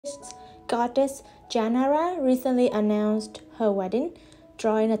goddess Jang Nara recently announced her wedding,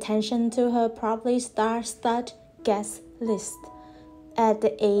 drawing attention to her probably star-studded guest list. At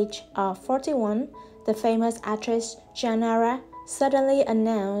the age of 41, the famous actress Jang Nara suddenly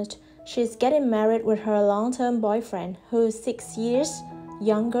announced she's getting married with her long-term boyfriend, who's 6 years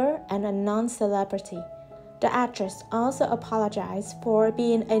younger and a non-celebrity. The actress also apologized for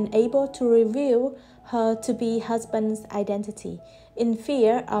being unable to reveal her to-be husband's identity in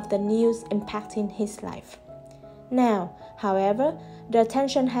fear of the news impacting his life. Now, however, the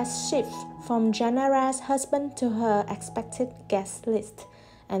attention has shifted from Jang Nara's husband to her expected guest list,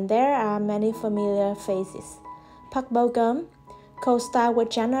 and there are many familiar faces. Bogummy, co-starred with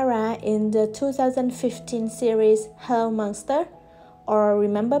Jang Nara in the 2015 series Hello Monster or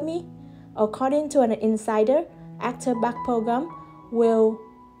Remember Me. According to an insider, actor Bogummy will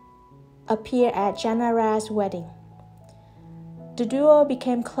appear at Jang Nara's wedding. The duo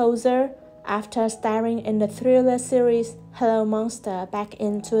became closer after starring in the thriller series Hello Monster back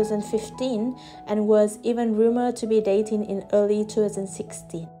in 2015 and was even rumored to be dating in early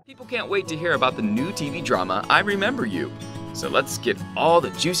 2016. People can't wait to hear about the new TV drama I Remember You. So let's get all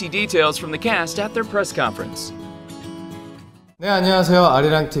the juicy details from the cast at their press conference. 네, 안녕하세요.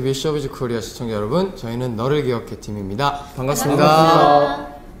 아리랑 TV 쇼비즈 코리아 시청자 여러분, 저희는 너를 기억해 팀입니다. 반갑습니다.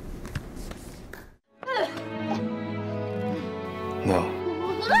 너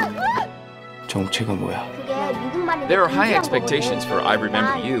정체가 뭐야? There are high expectations for I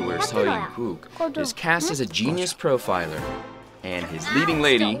Remember You, where Hyuk is cast as a genius profiler, and his leading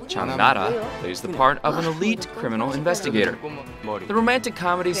lady, Jang Nara, plays the part of an elite criminal investigator. The romantic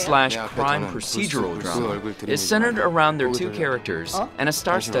comedy/crime procedural drama is centered around their two characters and a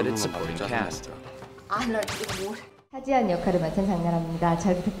star-studded supporting cast. 차지한 역할을 맡은 장나라입니다.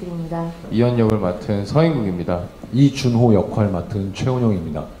 잘 부탁드립니다. 이현 역을 맡은 서인국입니다. 이준호 역할 맡은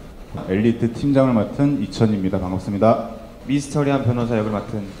최훈용입니다. 엘리트 팀장을 맡은 이천입니다. 반갑습니다. 미스터리한 변호사 역을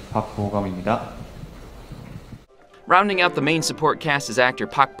맡은 박보검입니다. Rounding out the main support cast is actor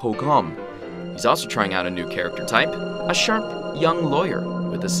Bogummy. He's also trying out a new character type, a sharp young lawyer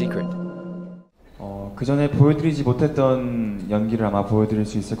with a secret. 그 전에 보여드리지 못했던 연기를 아마 보여드릴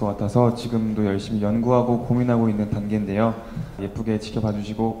수 있을 것 같아서 지금도 열심히 연구하고 고민하고 있는 단계인데요. 예쁘게 지켜봐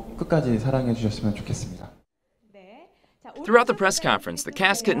주시고 끝까지 사랑해 주셨으면 좋겠습니다. Throughout the press conference, the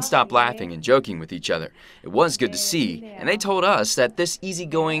cast couldn't stop laughing and joking with each other. It was good to see, and they told us that this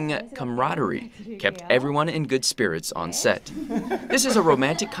easygoing camaraderie kept everyone in good spirits on set. This is a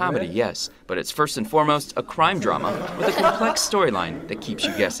romantic comedy, yes, but it's first and foremost a crime drama with a complex storyline that keeps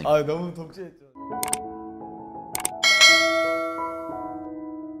you guessing. 너무 독재했죠.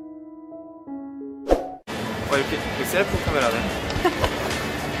 이렇게 셀프 카메라네.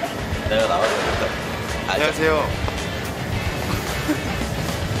 내가 나와야 되겠다. 안녕하세요.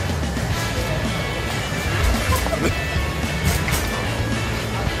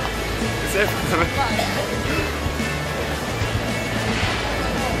 셀프 카메라.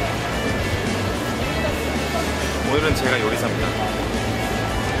 오늘은 제가 요리사입니다.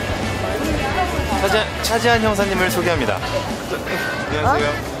 차지한 형사님을 소개합니다.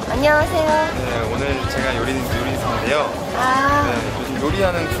 안녕하세요. 안녕하세요. 네, 오늘 제가 요리사인데요. 네, 요즘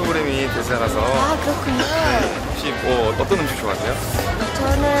요리하는 프로그램이 대세라서. 그렇군요. 네, 혹시 어떤 음식 좋아하세요?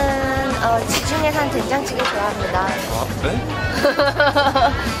 저는 지중해산 된장찌개 좋아합니다. 네?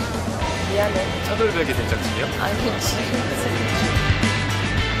 미안해. 차돌박이 된장찌개요? 아니지.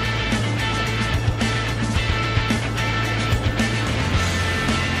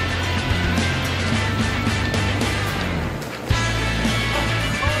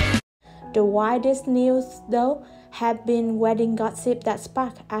 The widest news, though, had been wedding gossip that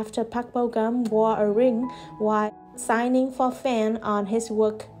sparked after Bogummy wore a ring while signing for fans on his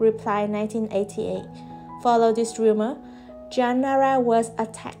work Reply 1988. Following this rumor, Jang Nara was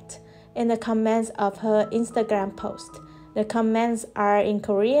attacked in the comments of her Instagram post. The comments are in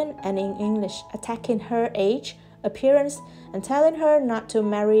Korean and in English, attacking her age, appearance, and telling her not to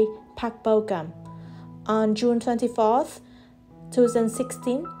marry Bogummy. On June 24th,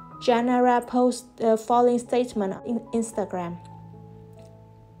 2016, Jang Nara posted the following statement on Instagram.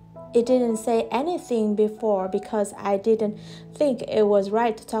 It didn't say anything before because I didn't think it was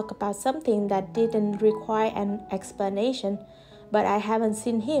right to talk about something that didn't require an explanation, but I haven't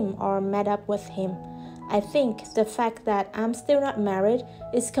seen him or met up with him. I think the fact that I'm still not married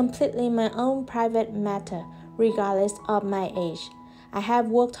is completely my own private matter, regardless of my age. I have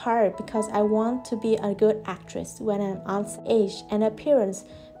worked hard because I want to be a good actress when I'm on stage and appearance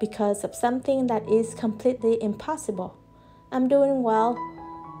because of something that is completely impossible. I'm doing well.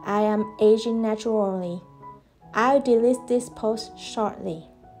 I am aging naturally. I'll delete this post shortly.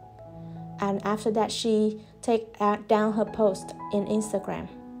 and after that she take down her post in Instagram.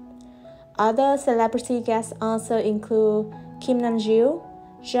 Other celebrity guests also include Kim Namjoon,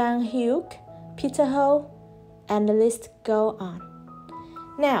 Jang Hyuk, Peter Ho, and the list go on.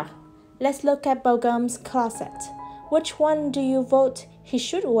 Now, let's look at Bogum's closet. Which one do you vote he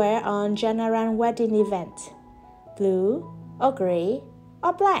should wear on Jang Nara's wedding event? Blue or gray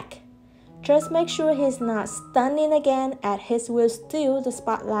or black? Just make sure he's not stunning again as his will steal the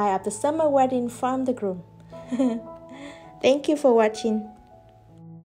spotlight of the summer wedding from the groom. Thank you for watching.